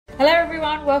Hello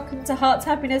everyone, welcome to Heart's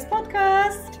Happiness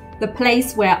Podcast. The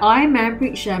place where I,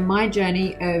 Manpreet, share my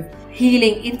journey of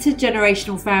healing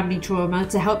intergenerational family trauma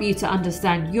to help you to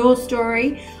understand your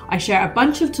story. I share a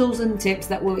bunch of tools and tips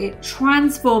that will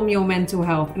transform your mental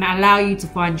health and allow you to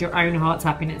find your own heart's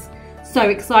happiness. So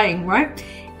exciting, right?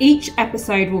 Each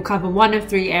episode will cover one of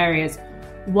three areas.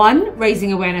 1,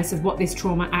 raising awareness of what this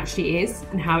trauma actually is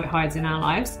and how it hides in our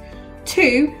lives.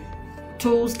 2,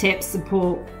 tools, tips,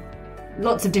 support,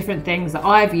 lots of different things that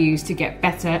I've used to get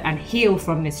better and heal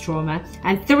from this trauma.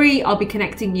 And 3, I'll be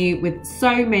connecting you with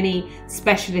so many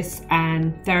specialists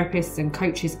and therapists and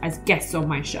coaches as guests on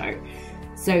my show.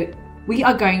 So we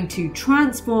are going to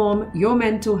transform your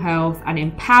mental health and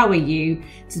empower you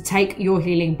to take your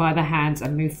healing by the hands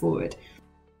and move forward.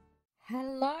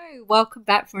 Hello, welcome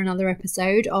back for another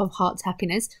episode of Heart's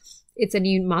Happiness. It's a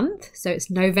new month, so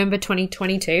it's November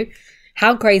 2022.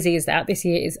 How crazy is that? This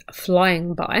year is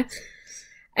flying by.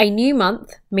 A new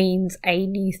month means a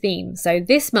new theme. So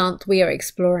this month we are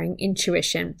exploring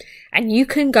intuition, and you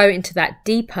can go into that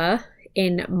deeper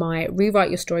in my Rewrite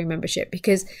Your Story membership,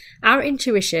 because our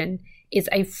intuition is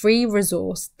a free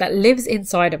resource that lives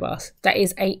inside of us, that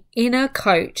is an inner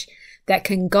coach that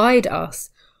can guide us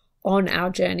on our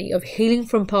journey of healing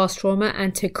from past trauma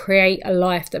and to create a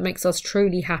life that makes us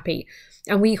truly happy.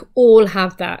 And we all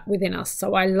have that within us.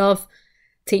 So I love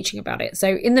teaching about it.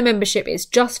 So in the membership, it's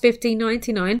just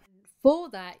 $15.99. For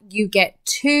that, you get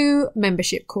 2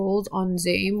 membership calls on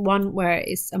Zoom, one where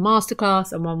it's a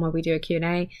masterclass and one where we do a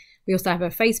Q&A. We also have a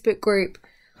Facebook group.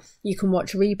 You can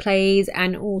watch replays,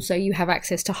 and also you have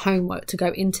access to homework to go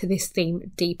into this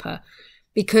theme deeper,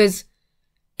 because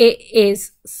it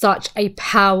is such a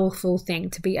powerful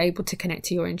thing to be able to connect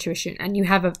to your intuition, and you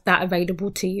have that available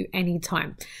to you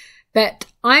anytime. But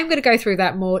I'm going to go through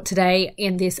that more today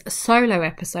in this solo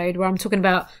episode, where I'm talking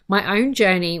about my own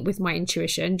journey with my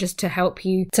intuition, just to help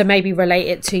you to maybe relate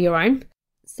it to your own.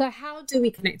 So how do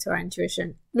we connect to our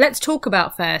intuition? Let's talk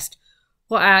about first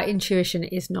what our intuition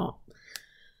is not.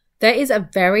 There is a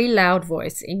very loud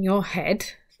voice in your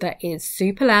head that is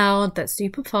super loud, that's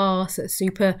super fast, that's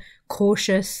super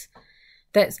cautious,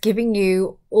 that's giving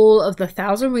you all of the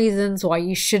 1,000 reasons why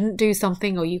you shouldn't do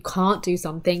something or you can't do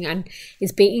something, and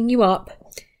is beating you up.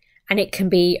 And it can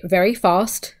be very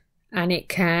fast, and it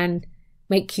can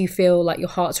make you feel like your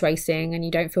heart's racing and you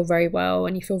don't feel very well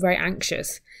and you feel very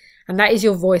anxious. And that is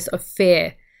your voice of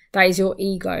fear. That is your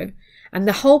ego. And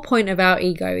the whole point of our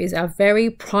ego is our very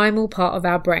primal part of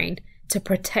our brain to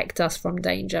protect us from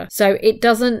danger. So it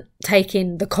doesn't take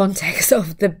in the context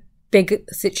of the big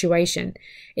situation.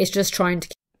 It's just trying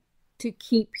to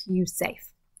keep you safe.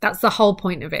 That's the whole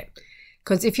point of it.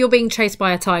 Because if you're being chased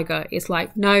by a tiger, it's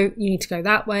like, no, you need to go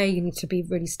that way. You need to be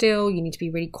really still. You need to be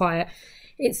really quiet.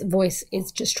 Its voice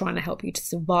is just trying to help you to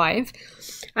survive.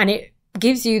 And it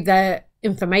gives you the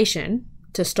information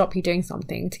to stop you doing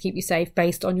something, to keep you safe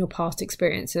based on your past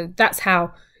experience. So that's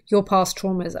how your past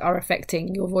traumas are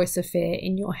affecting your voice of fear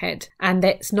in your head. And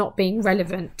that's not being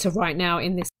relevant to right now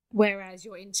in this. Whereas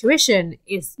your intuition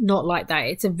is not like that.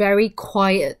 It's a very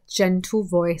quiet, gentle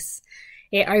voice.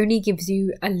 It only gives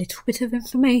you a little bit of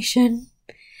information.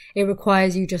 It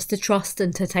requires you just to trust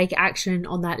and to take action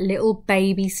on that little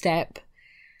baby step.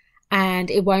 And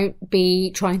it won't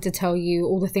be trying to tell you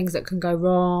all the things that can go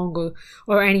wrong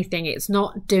or anything. It's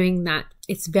not doing that.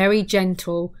 It's very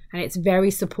gentle, and it's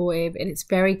very supportive, and it's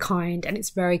very kind, and it's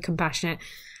very compassionate,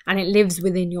 and it lives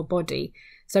within your body.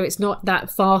 So it's not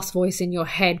that fast voice in your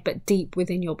head, but deep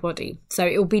within your body. So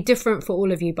it will be different for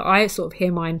all of you, but I sort of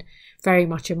hear mine very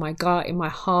much in my gut, in my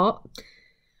heart,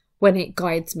 when it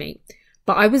guides me.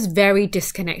 But I was very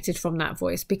disconnected from that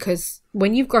voice, because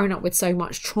when you've grown up with so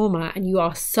much trauma and you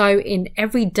are so in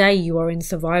every day, you are in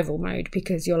survival mode,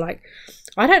 because you're like,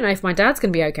 I don't know if my dad's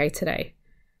going to be okay today.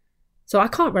 So I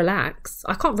can't relax.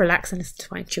 I can't relax and listen to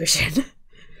my intuition.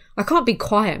 I can't be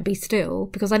quiet and be still,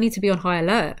 because I need to be on high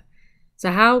alert. So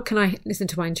how can I listen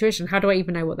to my intuition? How do I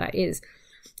even know what that is?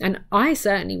 And I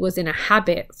certainly was in a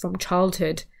habit from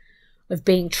childhood of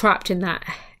being trapped in that,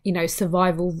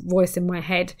 survival voice in my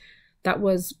head that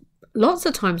was lots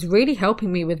of times really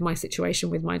helping me with my situation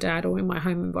with my dad or in my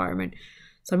home environment.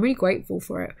 So I'm really grateful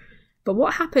for it. But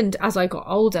what happened as I got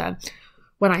older,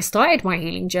 when I started my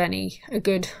healing journey a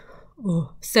good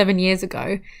 7 years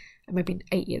ago, maybe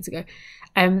 8 years ago,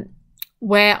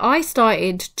 where I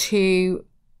started to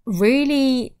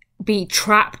really be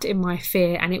trapped in my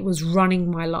fear, and it was running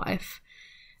my life.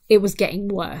 It was getting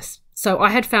worse. So I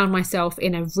had found myself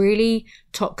in a really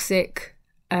toxic,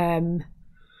 I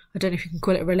don't know if you can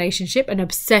call it a relationship, an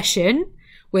obsession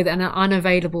with an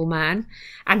unavailable man.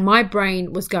 And my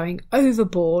brain was going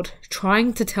overboard,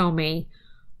 trying to tell me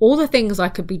all the things I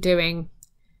could be doing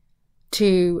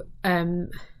to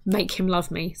make him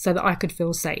love me so that I could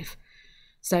feel safe.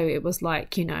 So it was like,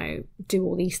 do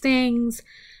all these things.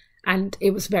 And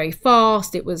it was very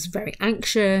fast. It was very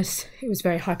anxious. It was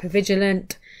very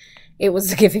hypervigilant. It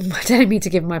was telling me to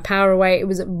give my power away. It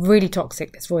was really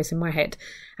toxic, this voice in my head.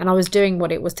 And I was doing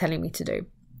what it was telling me to do,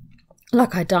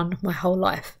 like I'd done my whole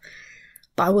life.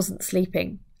 But I wasn't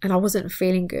sleeping, and I wasn't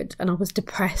feeling good, and I was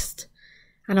depressed,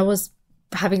 and I was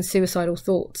having suicidal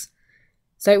thoughts.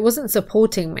 So it wasn't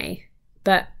supporting me,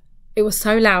 but it was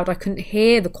so loud I couldn't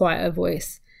hear the quieter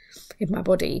voice in my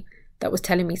body that was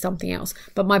telling me something else.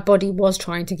 But my body was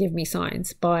trying to give me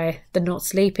signs by the not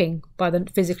sleeping, by the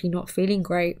physically not feeling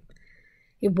great.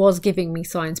 It was giving me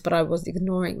signs, but I was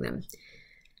ignoring them.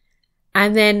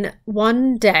 And then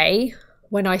one day,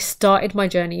 when I started my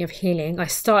journey of healing, I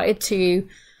started to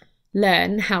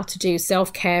learn how to do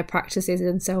self-care practices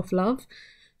and self-love.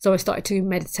 So I started to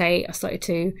meditate. I started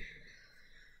to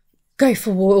go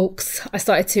for walks. I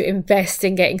started to invest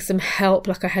in getting some help.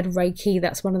 Like I had Reiki.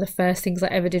 That's one of the first things I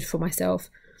ever did for myself.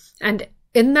 And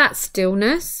in that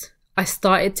stillness, I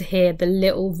started to hear the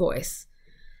little voice.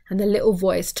 And the little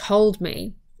voice told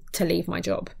me to leave my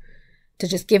job, to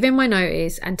just give in my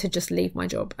notice and to just leave my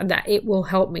job, and that it will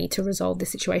help me to resolve the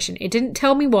situation. It didn't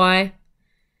tell me why.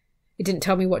 It didn't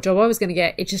tell me what job I was going to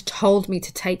get. It just told me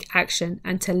to take action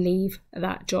and to leave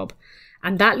that job.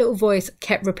 And that little voice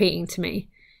kept repeating to me,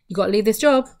 you got to leave this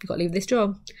job. You got to leave this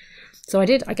job. So I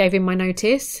did. I gave in my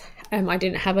notice. I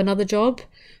didn't have another job,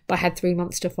 but I had 3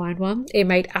 months to find one. It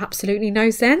made absolutely no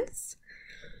sense.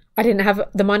 I didn't have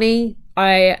the money.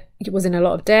 I was in a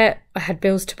lot of debt. I had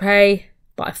bills to pay,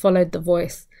 but I followed the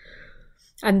voice.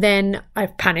 And then I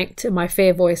panicked, and my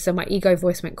fear voice and my ego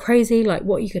voice went crazy. Like,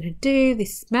 what are you going to do?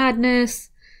 This is madness.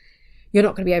 You're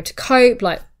not going to be able to cope.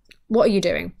 Like, what are you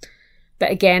doing?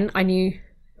 But again, I knew,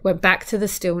 went back to the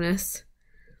stillness.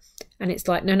 And it's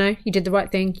like, no, you did the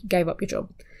right thing. You gave up your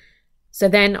job. So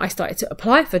then I started to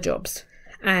apply for jobs.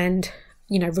 And,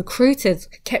 recruiters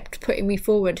kept putting me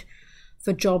forward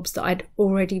for jobs that I'd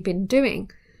already been doing.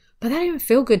 But that didn't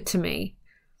feel good to me.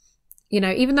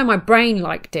 Even though my brain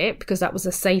liked it because that was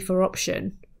a safer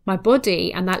option, my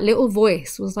body and that little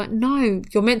voice was like, no,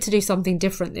 you're meant to do something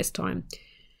different this time.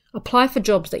 Apply for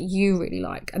jobs that you really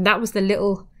like. And that was the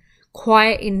little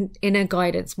quiet inner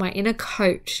guidance, my inner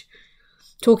coach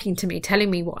talking to me, telling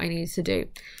me what I needed to do.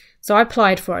 So I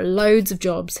applied for loads of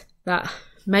jobs that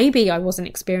maybe I wasn't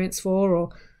experienced for, or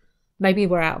maybe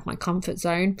were out of my comfort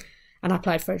zone. And I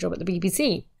applied for a job at the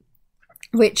BBC,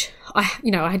 which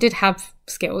I did have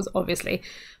skills, obviously,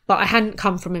 but I hadn't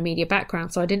come from a media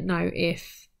background, so I didn't know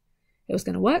if it was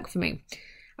going to work for me.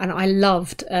 And I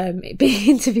loved being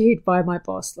interviewed by my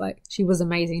boss. Like, she was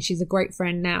amazing. She's a great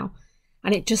friend now.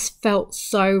 And it just felt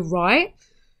so right.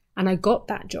 And I got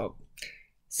that job.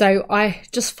 So I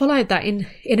just followed that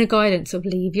inner guidance of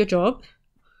leave your job,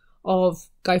 of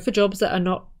go for jobs that are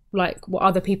not like what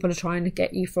other people are trying to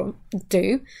get you from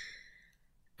do.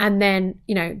 And then,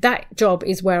 that job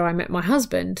is where I met my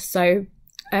husband. So,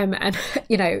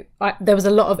 there was a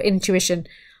lot of intuition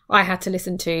I had to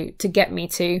listen to get me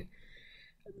to,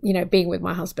 being with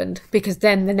my husband. Because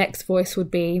then the next voice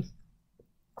would be,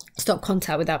 stop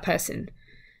contact with that person.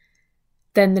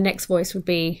 Then the next voice would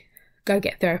be, go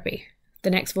get therapy. The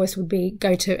next voice would be,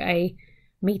 go to a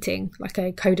meeting, like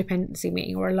a codependency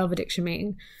meeting or a love addiction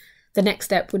meeting. The next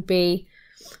step would be,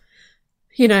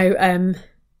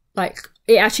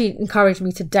 it actually encouraged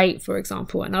me to date, for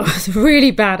example, and I was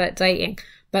really bad at dating,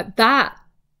 but that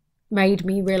made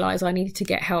me realize I needed to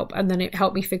get help, and then it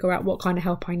helped me figure out what kind of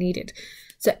help I needed.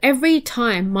 So every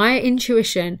time my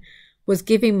intuition was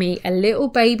giving me a little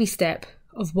baby step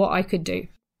of what I could do.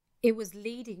 It was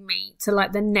leading me to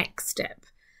like the next step,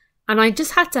 and I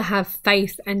just had to have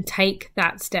faith and take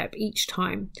that step each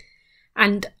time.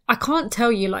 And I can't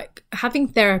tell you, like, having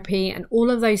therapy and all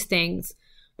of those things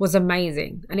was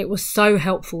amazing, and it was so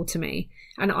helpful to me,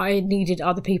 and I needed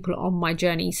other people on my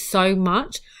journey so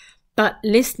much. But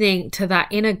listening to that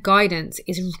inner guidance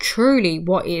is truly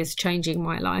what is changing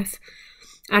my life.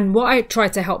 And what I try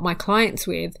to help my clients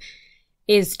with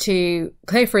is to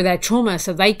clear through their trauma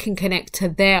so they can connect to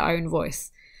their own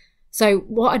voice. So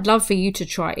what I'd love for you to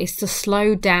try is to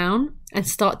slow down and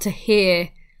start to hear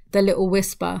the little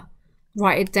whisper,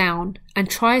 write it down, and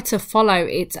try to follow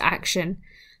its action.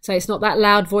 So it's not that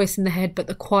loud voice in the head, but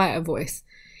the quieter voice.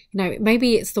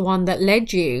 Maybe it's the one that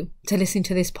led you to listen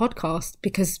to this podcast,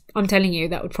 because I'm telling you,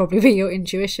 that would probably be your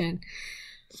intuition.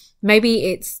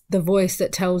 Maybe it's the voice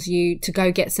that tells you to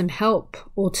go get some help,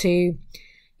 or to,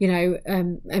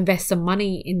 invest some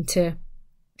money into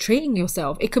treating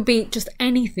yourself. It could be just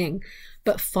anything,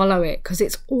 but follow it because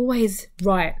it's always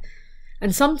right.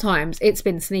 And sometimes it's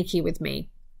been sneaky with me.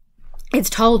 It's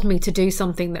told me to do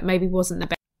something that maybe wasn't the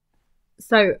best.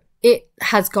 So it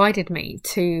has guided me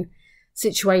to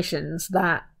situations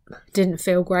that didn't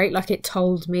feel great. Like it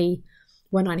told me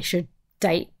when I should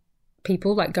date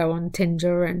people, like go on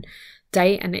Tinder and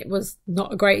date, and it was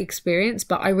not a great experience.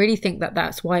 But I really think that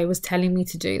that's why it was telling me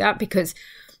to do that, because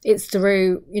it's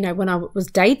through, when I was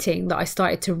dating that I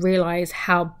started to realize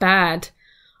how bad,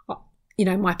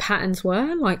 my patterns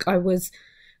were. Like I was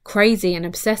crazy and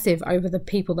obsessive over the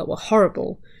people that were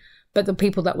horrible, but the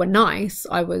people that were nice,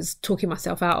 I was talking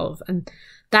myself out of. And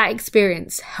that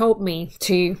experience helped me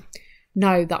to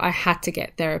know that I had to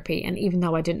get therapy. And even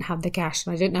though I didn't have the cash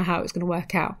and I didn't know how it was going to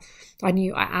work out, I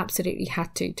knew I absolutely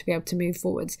had to be able to move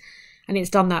forwards. And it's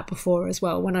done that before as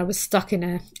well. When I was stuck in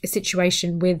a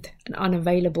situation with an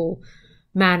unavailable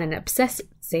man and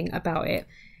obsessing about it,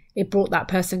 it brought that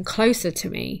person closer to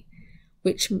me,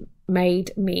 which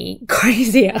made me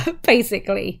crazier,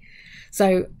 basically.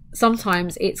 So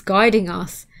sometimes it's guiding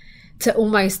us to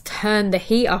almost turn the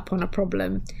heat up on a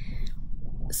problem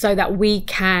so that we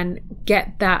can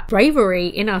get that bravery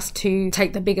in us to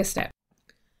take the bigger step.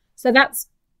 So that's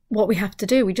what we have to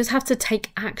do. We just have to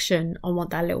take action on what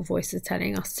that little voice is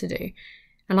telling us to do.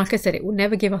 And like I said, it will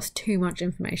never give us too much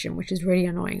information, which is really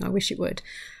annoying. I wish it would,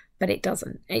 but it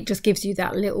doesn't. It just gives you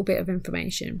that little bit of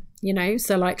information,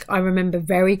 So like I remember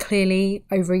very clearly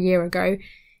over a year ago,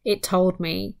 it told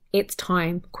me, it's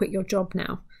time, quit your job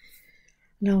now.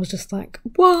 And I was just like,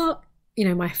 what?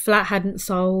 My flat hadn't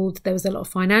sold. There was a lot of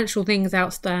financial things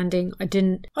outstanding.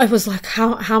 I was like,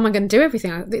 how am I going to do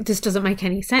everything? This doesn't make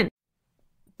any sense.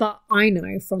 But I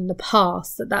know from the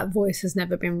past that voice has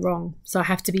never been wrong. So I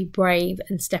have to be brave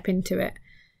and step into it.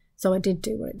 So I did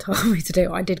do what it told me to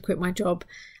do. I did quit my job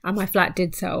and my flat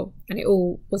did sell and it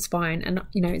all was fine. And,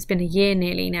 it's been a year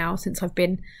nearly now since I've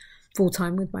been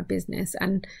full-time with my business,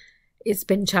 and it's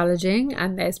been challenging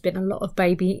and there's been a lot of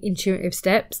baby intuitive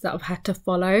steps that I've had to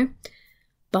follow,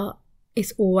 but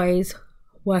it's always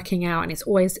working out and it's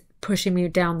always pushing me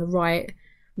down the right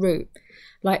route.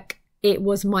 Like, it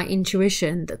was my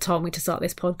intuition that told me to start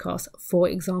this podcast, for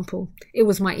example. It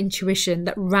was my intuition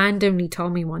that randomly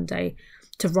told me one day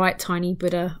to write Tiny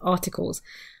Buddha articles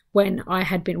when I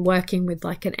had been working with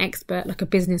like an expert, like a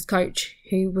business coach,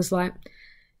 who was like,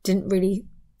 didn't really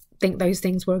think those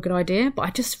things were a good idea. But I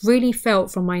just really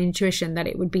felt from my intuition that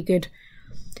it would be good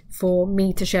for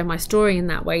me to share my story in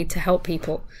that way to help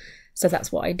people. So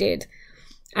that's what I did.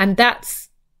 And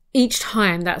each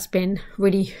time that's been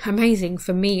really amazing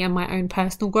for me and my own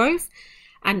personal growth,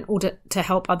 and in order to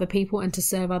help other people and to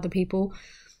serve other people,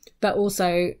 but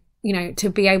also, to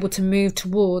be able to move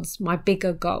towards my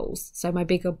bigger goals. So my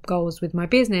bigger goals with my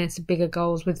business, bigger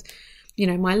goals with,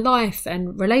 my life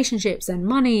and relationships and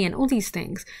money and all these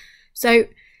things. So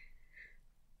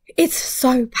it's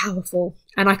so powerful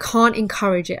and I can't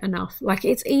encourage it enough. Like,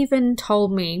 it's even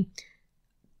told me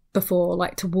before,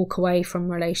 like, to walk away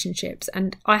from relationships,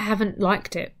 and I haven't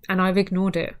liked it and I've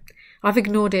ignored it. I've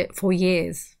ignored it for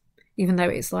years, even though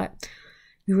it's like,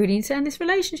 you really need to end this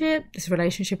relationship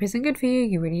isn't good for you,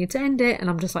 you really need to end it. And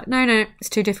I'm just like, no, it's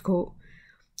too difficult,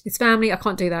 it's family, I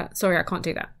can't do that, sorry, I can't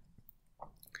do that.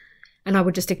 And I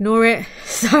would just ignore it.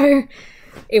 So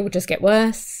it would just get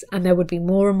worse and there would be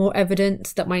more and more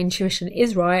evidence that my intuition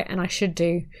is right and I should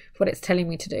do what it's telling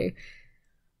me to do.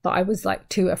 But I was like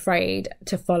too afraid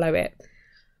to follow it.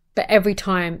 But every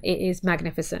time it is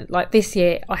magnificent. Like this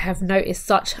year, I have noticed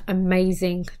such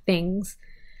amazing things,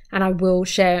 and I will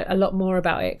share a lot more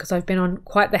about it because I've been on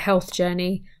quite the health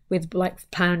journey with like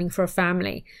planning for a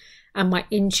family, and my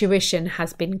intuition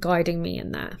has been guiding me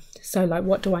in that. So like,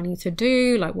 what do I need to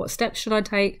do? Like, what steps should I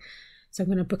take? So I'm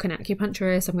going to book an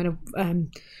acupuncturist. I'm going to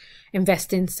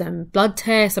invest in some blood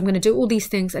tests. I'm going to do all these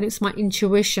things. And it's my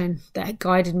intuition that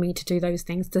guided me to do those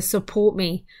things, to support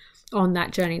me on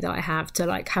that journey that I have to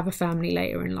like have a family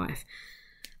later in life.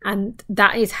 And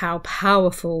that is how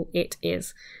powerful it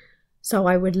is. So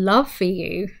I would love for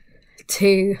you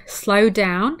to slow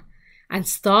down and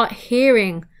start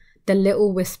hearing the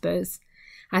little whispers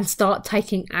and start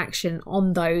taking action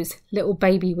on those little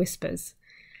baby whispers.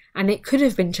 And it could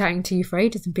have been chatting to you for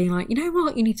ages and being like, you know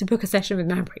what, you need to book a session with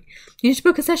Manpreet. You need to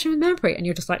book a session with Manpreet. And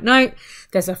you're just like, no,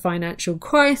 there's a financial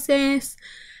crisis.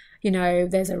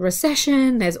 There's a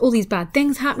recession. There's all these bad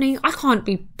things happening. I can't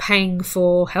be paying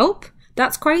for help.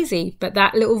 That's crazy. But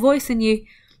that little voice in you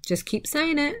just keeps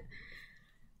saying it.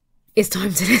 It's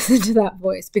time to listen to that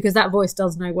voice, because that voice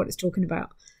does know what it's talking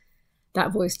about.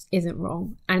 That voice isn't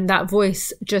wrong. And that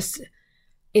voice just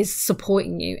is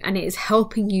supporting you, and it is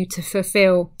helping you to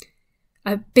fulfill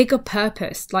a bigger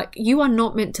purpose. Like, you are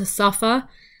not meant to suffer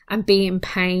and be in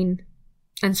pain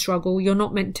and struggle. You're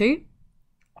not meant to.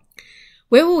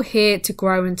 We're all here to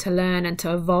grow and to learn and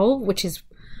to evolve, which is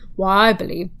why I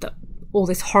believe that all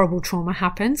this horrible trauma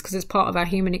happens, because it's part of our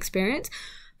human experience.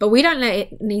 But we don't let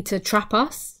it need to trap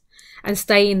us and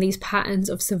stay in these patterns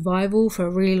of survival for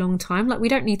a really long time. Like, we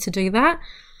don't need to do that.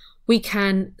 We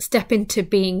can step into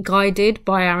being guided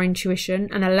by our intuition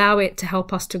and allow it to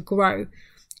help us to grow.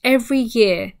 Every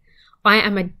year, I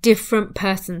am a different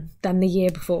person than the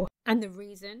year before. And the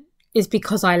reason is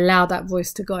because I allow that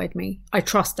voice to guide me. I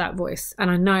trust that voice. And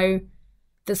I know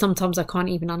that sometimes I can't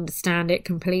even understand it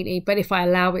completely. But if I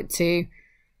allow it to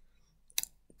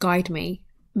guide me,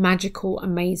 magical,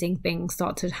 amazing things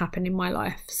start to happen in my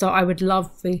life. So I would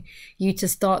love for you to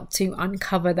start to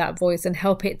uncover that voice and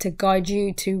help it to guide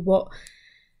you to what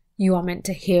you are meant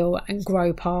to heal and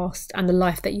grow past, and the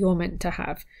life that you're meant to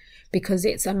have, because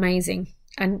it's amazing.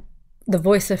 And the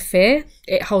voice of fear,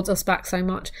 it holds us back so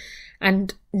much.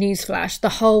 And newsflash, the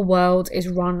whole world is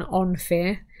run on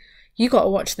fear. You got to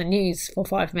watch the news for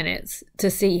 5 minutes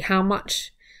to see how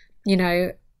much,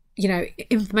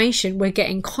 information we're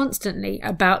getting constantly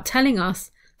about telling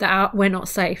us that we're not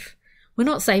safe. We're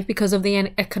not safe because of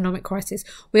the economic crisis.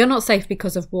 We are not safe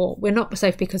because of war. We're not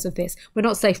safe because of this. We're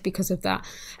not safe because of that.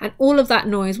 And all of that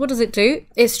noise, what does it do?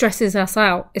 It stresses us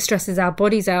out. It stresses our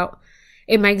bodies out.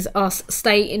 It makes us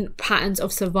stay in patterns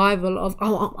of survival of,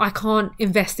 oh, I can't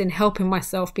invest in helping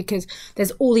myself because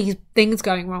there's all these things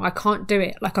going wrong. I can't do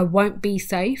it. Like, I won't be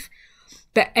safe.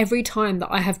 But every time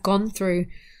that I have gone through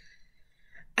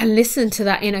and listened to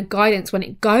that inner guidance, when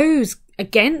it goes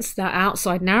against that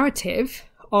outside narrative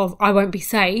of I won't be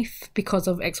safe because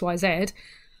of XYZ,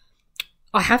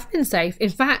 I have been safe. In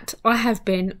fact, I have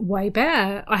been way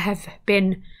better. I have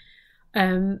been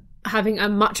having a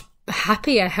much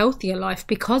happier, healthier life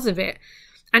because of it.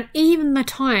 And even the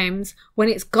times when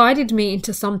it's guided me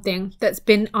into something that's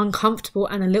been uncomfortable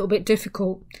and a little bit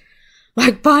difficult,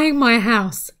 like buying my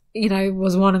house,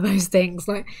 was one of those things.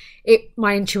 Like,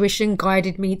 my intuition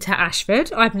guided me to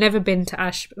Ashford. I've never been to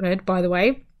Ashford, by the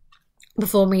way,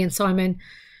 before me and Simon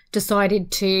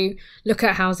decided to look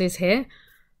at houses here.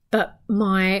 But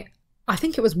I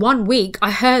think it was 1 week,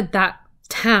 I heard that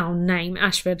town name,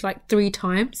 Ashford, like 3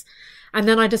 times. And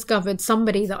then I discovered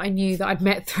somebody that I knew that I'd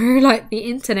met through like the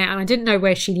internet, and I didn't know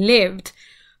where she lived,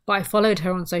 but I followed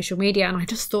her on social media, and I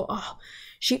just thought, oh,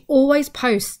 she always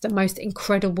posts the most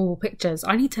incredible pictures.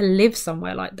 I need to live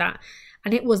somewhere like that.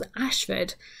 And it was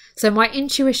Ashford. So my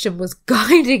intuition was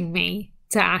guiding me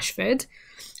to Ashford,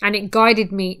 and it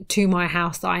guided me to my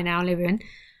house that I now live in.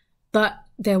 But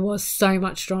there was so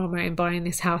much drama in buying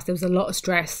this house. There was a lot of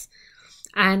stress.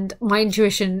 And my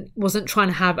intuition wasn't trying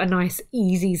to have a nice,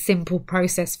 easy, simple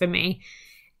process for me.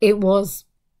 It was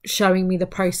showing me the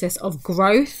process of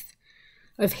growth,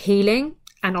 of healing,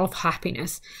 and of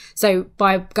happiness. So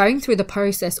by going through the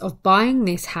process of buying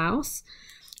this house,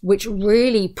 which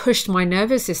really pushed my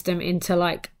nervous system into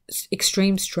like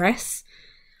extreme stress,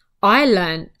 I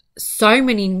learned so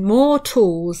many more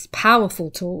tools, powerful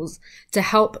tools, to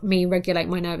help me regulate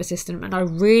my nervous system. And I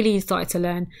really started to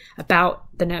learn about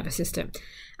the nervous system.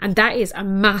 And that is a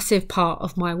massive part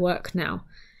of my work now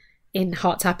in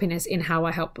Heart's Happiness, in how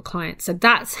I help the clients. So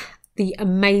that's the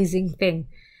amazing thing.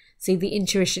 See, the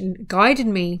intuition guided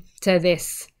me to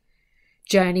this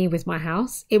journey with my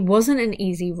house. It wasn't an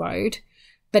easy road,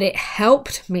 but it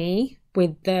helped me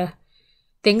with the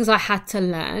things I had to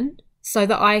learn so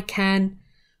that I can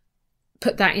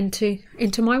put that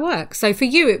into my work. So for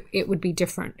you, it would be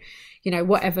different,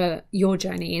 whatever your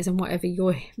journey is and whatever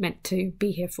you're meant to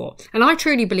be here for. And I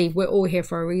truly believe we're all here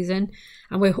for a reason,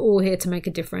 and we're all here to make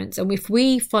a difference. And if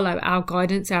we follow our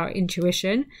guidance, our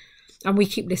intuition, and we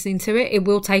keep listening to it, it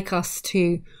will take us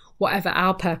to whatever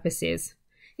our purpose is.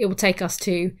 It will take us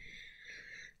to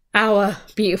our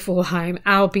beautiful home,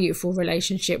 our beautiful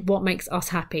relationship, what makes us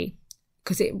happy.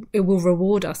 Because it will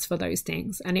reward us for those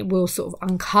things, and it will sort of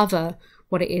uncover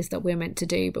what it is that we're meant to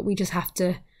do. But we just have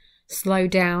to slow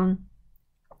down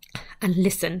and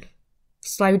listen.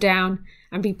 Slow down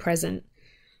and be present.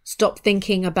 Stop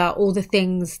thinking about all the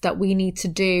things that we need to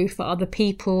do for other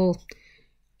people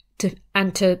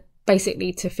to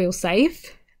basically to feel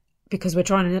safe, because we're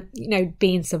trying to,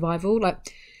 be in survival. Like,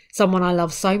 someone I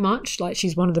love so much, like,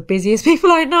 she's one of the busiest people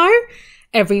I know.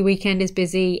 Every weekend is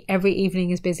busy. Every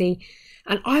evening is busy.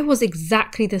 And I was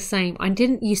exactly the same. I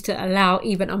didn't used to allow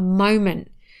even a moment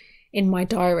in my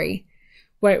diary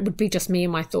where it would be just me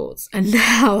and my thoughts. And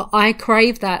now I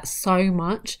crave that so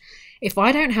much. If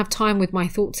I don't have time with my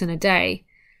thoughts in a day,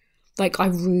 like, I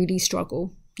really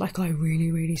struggle. Like, I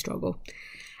really, really struggle.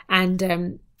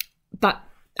 And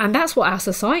And that's what our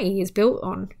society is built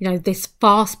on, this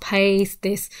fast pace,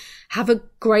 this have a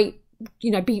great,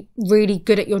 be really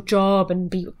good at your job and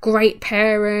be a great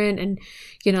parent. And,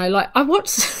 I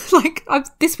watched,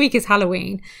 this week is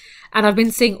Halloween and I've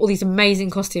been seeing all these amazing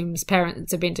costumes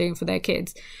parents have been doing for their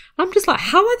kids. I'm just like,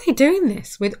 how are they doing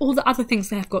this with all the other things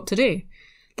they have got to do?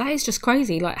 That is just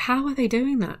crazy. Like, how are they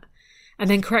doing that? And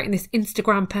then creating this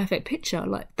Instagram perfect picture,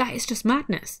 that is just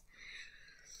madness.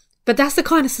 But that's the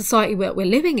kind of society that we're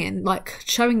living in,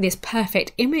 showing this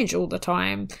perfect image all the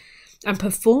time and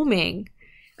performing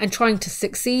and trying to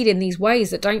succeed in these ways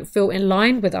that don't feel in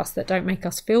line with us, that don't make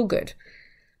us feel good.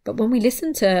 But when we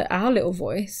listen to our little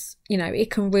voice,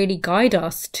 it can really guide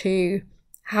us to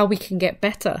how we can get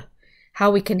better, how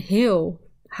we can heal,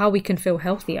 how we can feel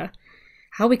healthier,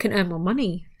 how we can earn more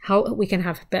money, how we can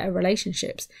have better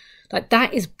relationships.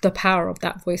 That is the power of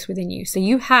that voice within you. So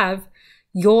you have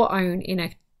your own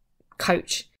inner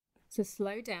coach. So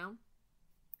slow down,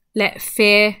 let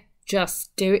fear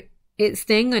just do its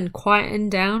thing and quieten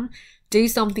down. Do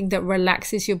something that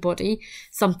relaxes your body.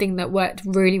 Something that worked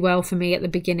really well for me at the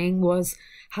beginning was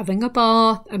having a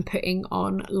bath and putting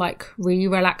on really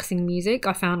relaxing music.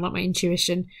 I found my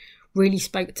intuition really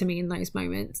spoke to me in those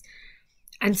moments,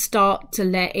 and start to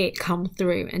let it come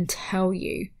through and tell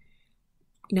you,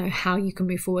 how you can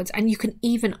move forwards. And you can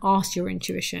even ask your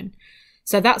intuition.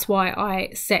 So that's why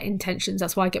I set intentions.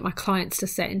 That's why I get my clients to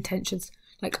set intentions.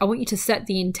 I want you to set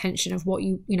the intention of what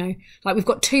we've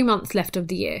got 2 months left of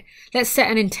the year. Let's set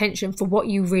an intention for what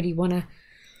you really want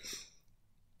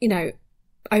to,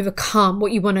 overcome,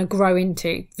 what you want to grow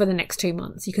into for the next 2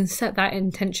 months. You can set that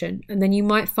intention, and then you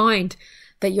might find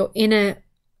that your inner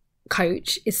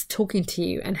coach is talking to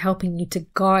you and helping you to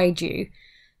guide you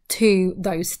to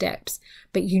those steps.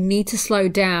 But you need to slow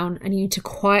down and you need to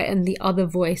quieten the other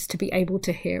voice to be able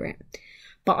to hear it.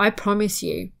 But I promise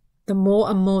you, the more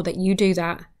and more that you do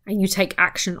that and you take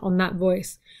action on that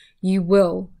voice, you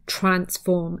will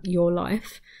transform your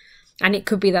life. And it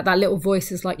could be that little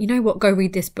voice is like, you know what, go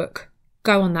read this book,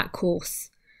 go on that course,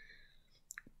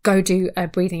 go do a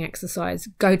breathing exercise,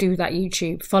 go do that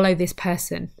YouTube, follow this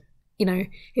person.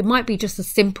 It might be just a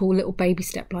simple little baby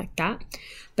step like that,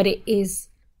 but it is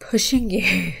pushing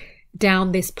you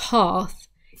down this path.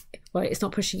 Well, it's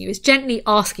not pushing you, it's gently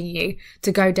asking you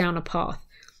to go down a path.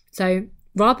 So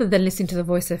rather than listening to the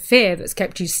voice of fear that's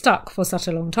kept you stuck for such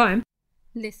a long time,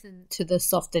 listen to the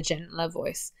softer, gentler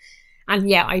voice. And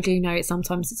yeah, I do know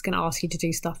sometimes it's going to ask you to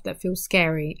do stuff that feels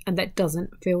scary and that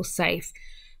doesn't feel safe,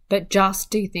 but just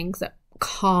do things that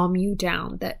calm you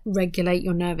down, that regulate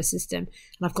your nervous system.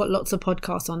 And I've got lots of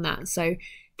podcasts on that. So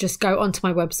just go onto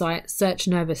my website, search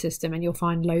nervous system, and you'll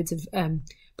find loads of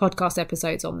podcast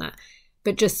episodes on that.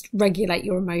 But just regulate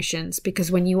your emotions,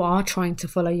 because when you are trying to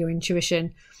follow your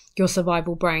intuition, your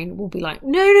survival brain will be like,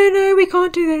 no, we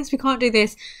can't do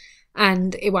this.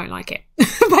 And it won't like it,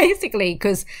 basically,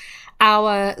 because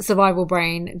our survival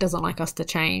brain doesn't like us to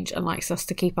change and likes us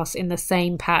to keep us in the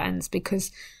same patterns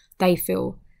because they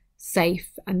feel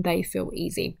safe and they feel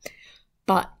easy.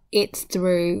 But it's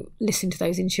through listening to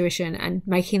those intuition and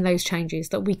making those changes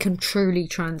that we can truly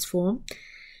transform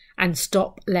and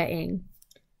stop letting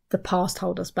the past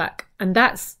hold us back. And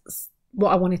that's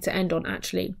what I wanted to end on,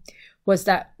 actually, was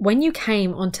that when you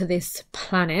came onto this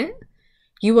planet,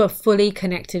 you were fully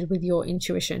connected with your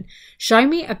intuition. Show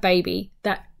me a baby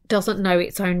that doesn't know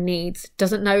its own needs,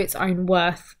 doesn't know its own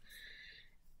worth,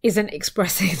 isn't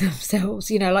expressing themselves,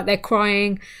 they're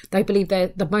crying, they believe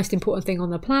they're the most important thing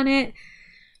on the planet.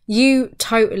 You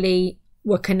totally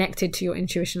were connected to your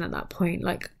intuition at that point.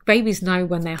 Babies know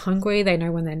when they're hungry, they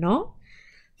know when they're not,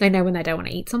 they know when they don't want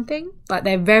to eat something.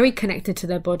 They're very connected to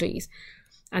their bodies,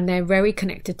 and they're very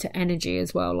connected to energy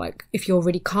as well. If you're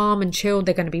really calm and chilled,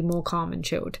 they're going to be more calm and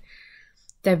chilled.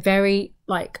 They're very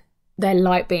they're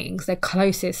light beings. They're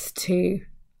closest to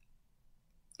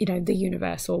the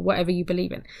universe or whatever you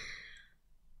believe in.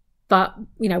 But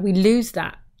we lose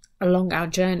that along our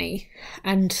journey,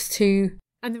 and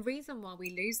the reason why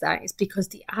we lose that is because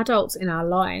the adults in our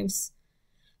lives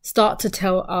start to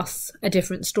tell us a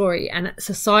different story, and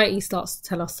society starts to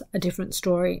tell us a different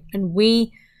story, and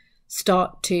we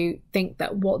start to think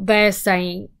that what they're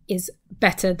saying is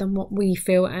better than what we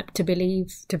feel to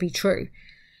believe to be true.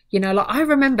 I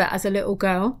remember as a little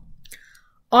girl,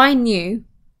 I knew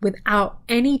without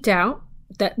any doubt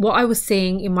that what I was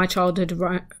seeing in my childhood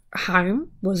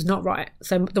home was not right.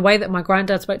 So the way that my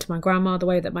granddad spoke to my grandma, the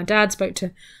way that my dad spoke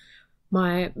to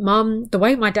my mum, the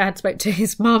way my dad spoke to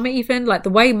his mum, even the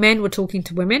way men were talking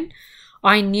to women,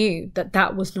 I knew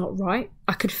that was not right.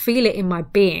 I could feel it in my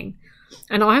being.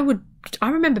 And I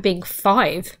remember being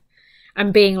 5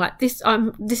 and being like, this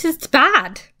is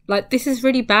bad. Like, this is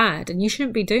really bad and you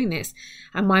shouldn't be doing this.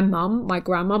 And my mum, my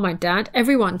grandma, my dad,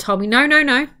 everyone told me,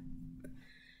 no.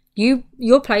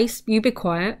 Your place, you be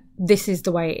quiet. This is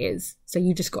the way it is. So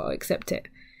you just got to accept it.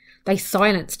 They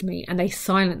silenced me and they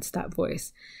silenced that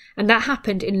voice. And that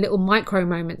happened in little micro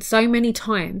moments so many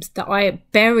times that I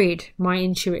buried my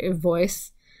intuitive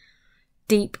voice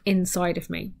deep inside of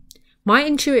me. My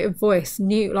intuitive voice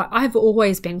knew, like, I've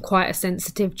always been quite a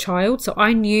sensitive child. So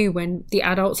I knew when the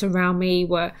adults around me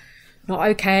were not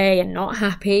okay and not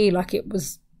happy. Like,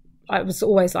 I was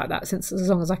always like that since as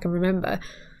long as I can remember.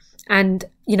 And,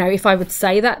 you know, if I would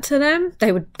say that to them,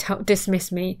 they would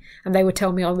dismiss me and they would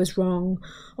tell me I was wrong,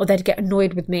 or they'd get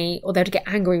annoyed with me, or they'd get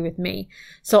angry with me.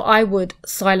 So I would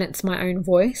silence my own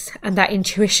voice, and that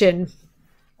intuition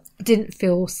didn't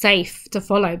feel safe to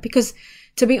follow because,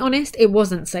 to be honest, it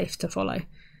wasn't safe to follow.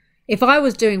 If I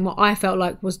was doing what I felt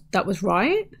like was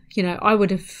right, you know, I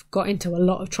would have got into a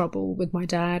lot of trouble with my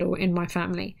dad or in my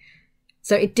family.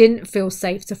 So it didn't feel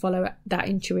safe to follow that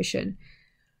intuition.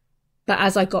 But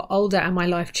as I got older and my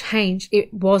life changed,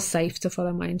 it was safe to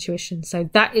follow my intuition. So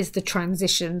that is the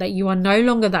transition, that you are no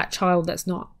longer that child that's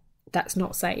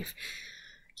not safe.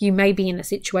 You may be in a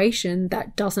situation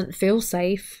that doesn't feel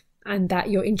safe and that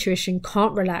your intuition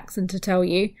can't relax and to tell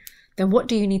you, then what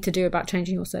do you need to do about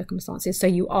changing your circumstances so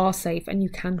you are safe and you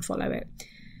can follow it?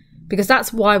 Because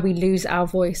that's why we lose our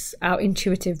voice, our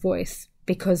intuitive voice,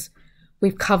 because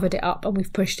we've covered it up and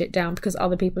we've pushed it down because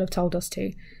other people have told us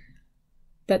to.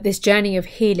 But this journey of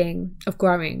healing, of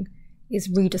growing, is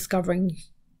rediscovering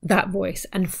that voice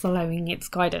and following its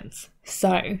guidance. So,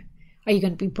 are you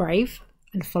going to be brave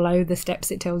and follow the steps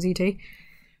it tells you to?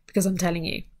 Because I'm telling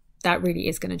you, that really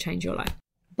is going to change your life.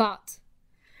 But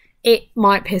it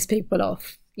might piss people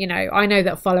off. You know, I know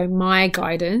that follow my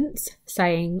guidance,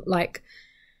 saying like,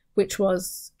 which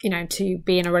was, you know, to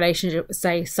be in a relationship with,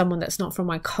 say, someone that's not from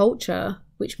my culture,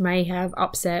 which may have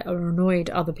upset or annoyed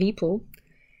other people.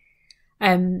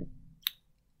 In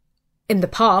the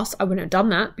past, I wouldn't have done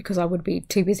that because I would be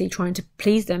too busy trying to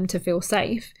please them to feel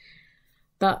safe.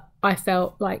 But I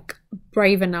felt like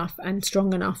brave enough and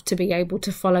strong enough to be able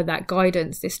to follow that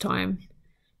guidance this time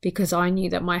because I knew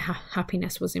that my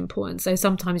happiness was important. So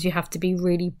sometimes you have to be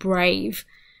really brave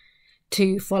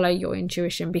to follow your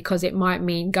intuition because it might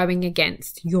mean going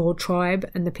against your tribe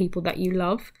and the people that you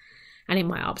love, and it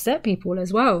might upset people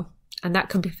as well. And that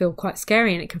can feel quite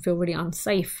scary and it can feel really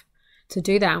unsafe to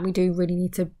do that. And we do really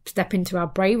need to step into our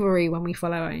bravery when we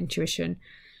follow our intuition,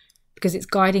 because it's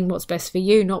guiding what's best for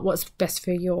you, not what's best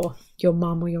for your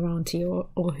mum or your auntie or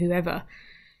whoever.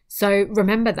 So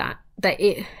remember that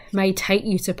it may take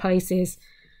you to places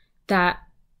that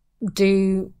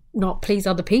do not please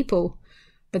other people,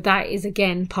 but that is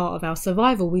again part of our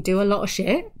survival. We do a lot of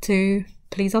shit to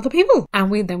please other people,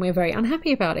 and we're very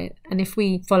unhappy about it. And if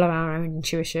we follow our own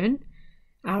intuition,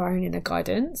 our own inner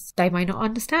guidance, they may not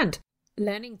understand.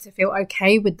 Learning to feel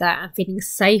okay with that and feeling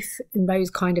safe in those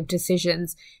kind of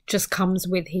decisions just comes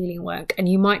with healing work. And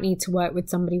you might need to work with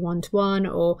somebody one-to-one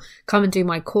or come and do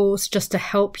my course just to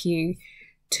help you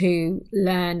to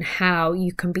learn how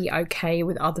you can be okay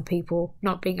with other people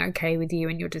not being okay with you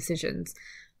and your decisions.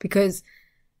 Because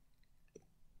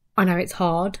I know it's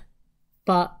hard,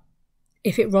 but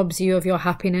if it robs you of your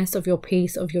happiness, of your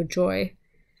peace, of your joy,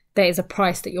 there is a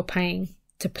price that you're paying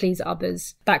to please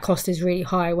others. That cost is really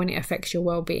high when it affects your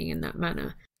well-being in that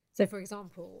manner. So for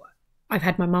example, I've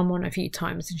had my mum on a few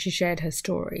times and she shared her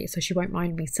story, so she won't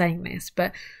mind me saying this,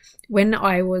 but when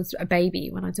I was a baby,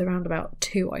 when I was around about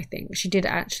 2, I think, she did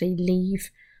actually leave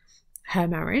her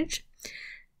marriage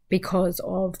because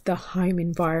of the home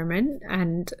environment,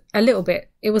 and a little bit,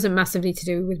 it wasn't massively to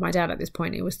do with my dad at this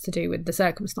point, it was to do with the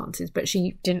circumstances, but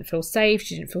she didn't feel safe.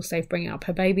 She didn't feel safe bringing up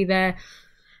her baby there.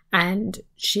 And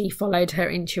she followed her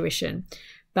intuition,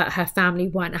 but her family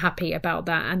weren't happy about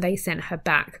that and they sent her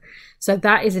back. So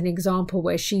that is an example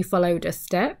where she followed a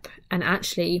step, and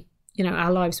actually, you know,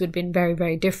 our lives would have been very,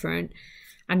 very different.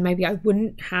 And maybe I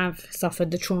wouldn't have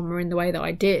suffered the trauma in the way that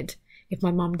I did if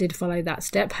my mum did follow that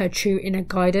step. Her true inner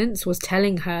guidance was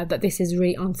telling her that this is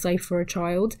really unsafe for a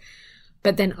child.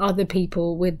 But then other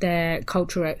people with their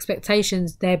cultural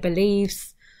expectations, their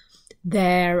beliefs,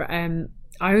 their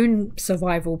own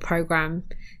survival program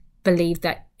believed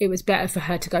that it was better for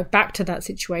her to go back to that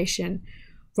situation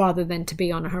rather than to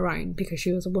be on her own because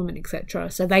she was a woman,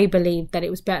 etc. So they believed that it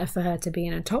was better for her to be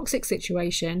in a toxic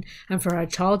situation and for her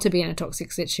child to be in a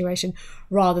toxic situation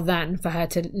rather than for her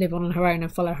to live on her own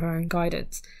and follow her own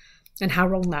guidance. And how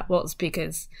wrong that was,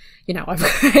 because, you know, I've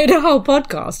created a whole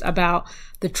podcast about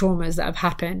the traumas that have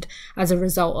happened as a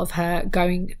result of her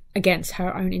going against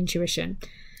her own intuition.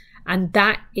 And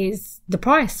that is the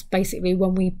price, basically,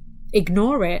 when we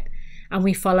ignore it and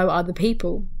we follow other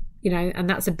people, and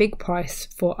that's a big price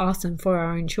for us and for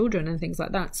our own children and things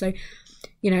like that. So,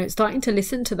 starting to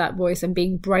listen to that voice and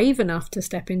being brave enough to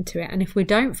step into it. And if we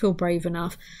don't feel brave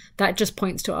enough, that just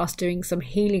points to us doing some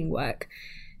healing work,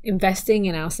 investing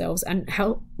in ourselves and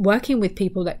working with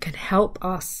people that can help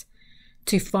us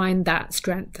to find that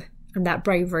strength and that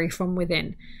bravery from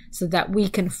within, so that we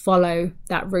can follow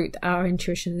that route that our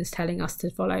intuition is telling us to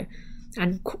follow,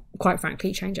 and quite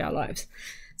frankly, change our lives.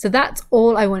 So that's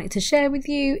all I wanted to share with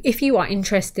you. If you are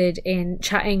interested in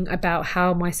chatting about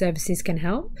how my services can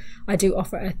help, I do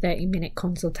offer a 30-minute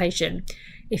consultation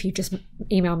if you just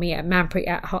email me at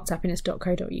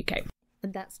manpreet@heartshappiness.co.uk.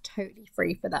 And that's totally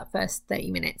free for that first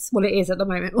 30 minutes. Well, it is at the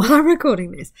moment while I'm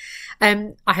recording this.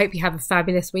 I hope you have a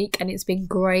fabulous week, and it's been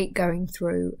great going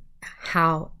through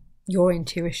how your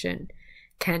intuition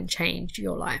can change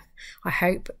your life. I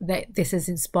hope that this has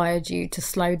inspired you to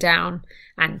slow down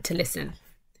and to listen.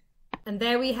 And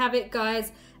there we have it,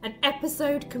 guys. An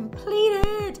episode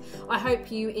completed. I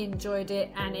hope you enjoyed it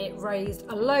and it raised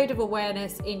a load of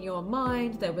awareness in your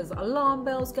mind. There was alarm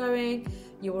bells going.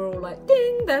 You were all like,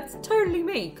 ding, that's totally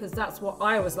me, because that's what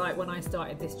I was like when I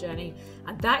started this journey.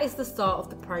 And that is the start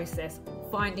of the process,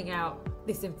 finding out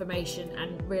this information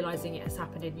and realizing it has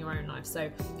happened in your own life. So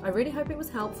I really hope it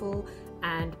was helpful.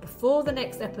 And before the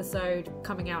next episode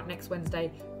coming out next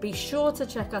Wednesday, be sure to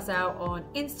check us out on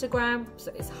Instagram.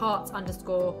 So it's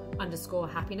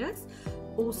hearts__happiness.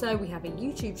 Also, we have a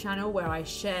YouTube channel where I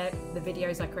share the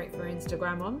videos I create for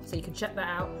Instagram on. So you can check that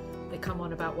out. They come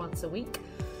on about once a week.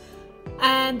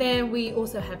 And then we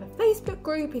also have a Facebook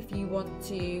group if you want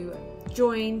to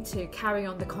join to carry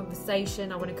on the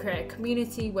conversation. I want to create a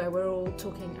community where we're all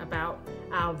talking about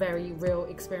our very real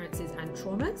experiences and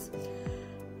traumas.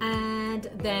 And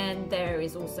then there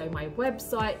is also my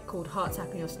website called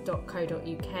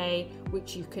heartshappiness.co.uk,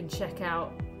 which you can check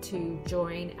out to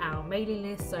join our mailing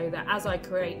list, so that as I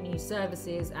create new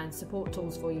services and support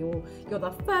tools for you all, you're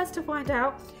the first to find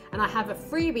out. And I have a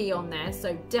freebie on there,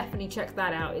 so definitely check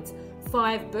that out. It's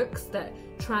 5 books that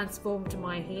transformed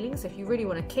my healing. So if you really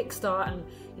want to kickstart and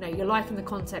you're liking the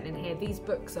content in here, these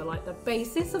books are like the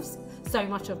basis of so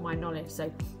much of my knowledge.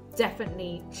 So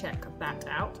definitely check that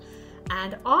out.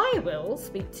 And I will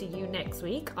speak to you next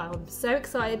week. I'm so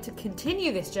excited to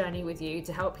continue this journey with you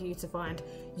to help you to find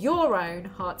your own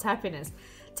heart's happiness.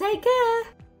 Take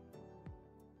care.